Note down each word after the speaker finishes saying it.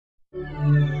Good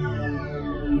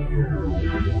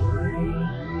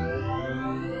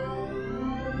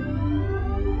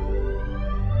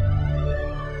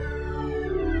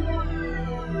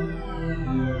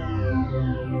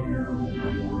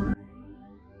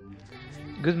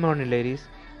morning, ladies.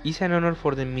 It's an honor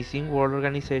for the Missing World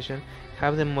organization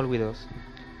have them all with us.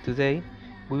 Today,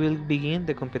 we will begin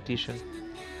the competition.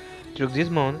 Through this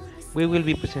month, we will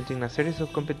be presenting a series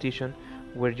of competition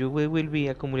where you will be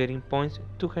accumulating points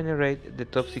to generate the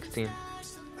top 16.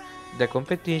 The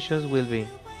competitions will be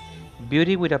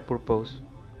Beauty with a Purpose,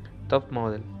 Top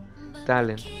Model,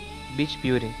 Talent, Beach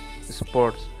Beauty,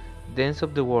 Sports, Dance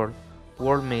of the World,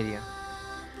 World Media.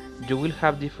 You will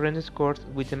have different scores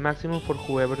with a maximum for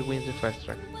whoever wins the fast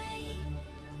track.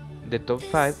 The top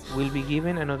 5 will be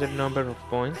given another number of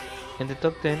points, and the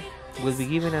top 10 will be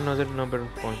given another number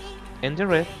of points, and the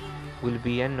rest will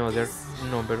be another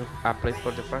number applied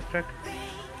for the fast track.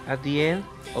 At the end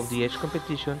of each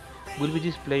competition will be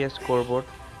displayed a scoreboard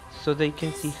so they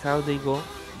can see how they go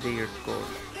their scores.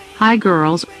 Hi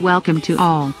girls, welcome to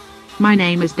all. My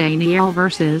name is Danielle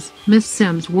versus Miss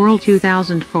Sims World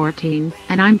 2014,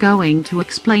 and I'm going to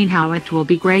explain how it will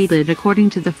be graded according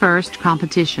to the first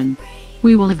competition.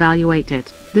 We will evaluate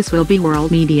it. This will be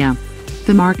World Media.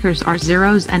 The markers are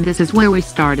zeros and this is where we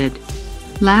started.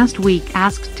 Last week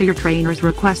asked to your trainers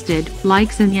requested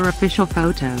likes in your official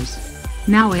photos.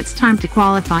 Now it's time to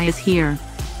qualify is here.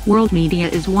 World Media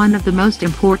is one of the most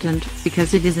important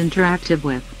because it is interactive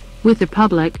with the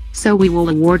public, so we will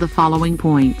award the following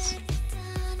points.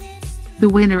 The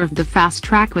winner of the fast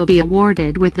track will be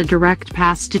awarded with the direct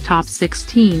pass to top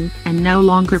 16 and no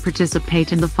longer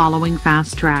participate in the following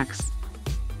fast tracks.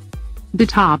 The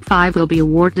top 5 will be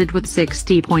awarded with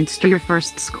 60 points to your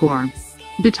first score.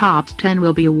 The top 10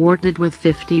 will be awarded with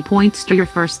 50 points to your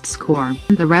first score,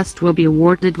 and the rest will be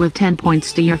awarded with 10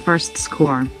 points to your first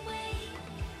score.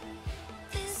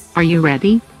 Are you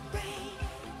ready?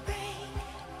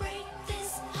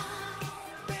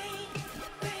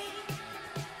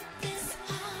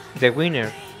 The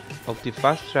winner of the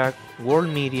fast track World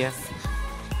Media,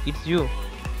 it's you,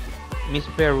 Miss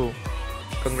Peru.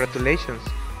 Congratulations!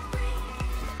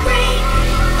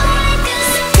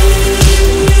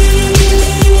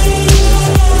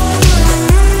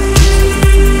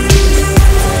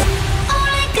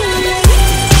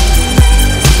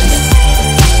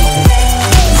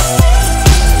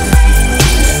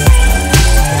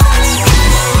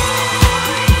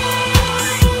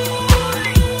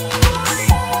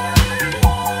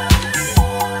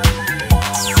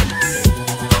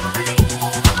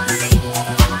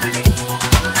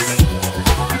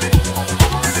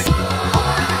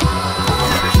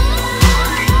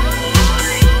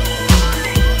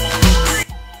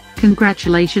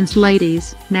 Congratulations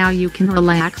ladies, now you can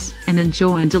relax and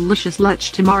enjoy a delicious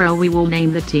lunch. Tomorrow we will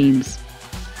name the teams.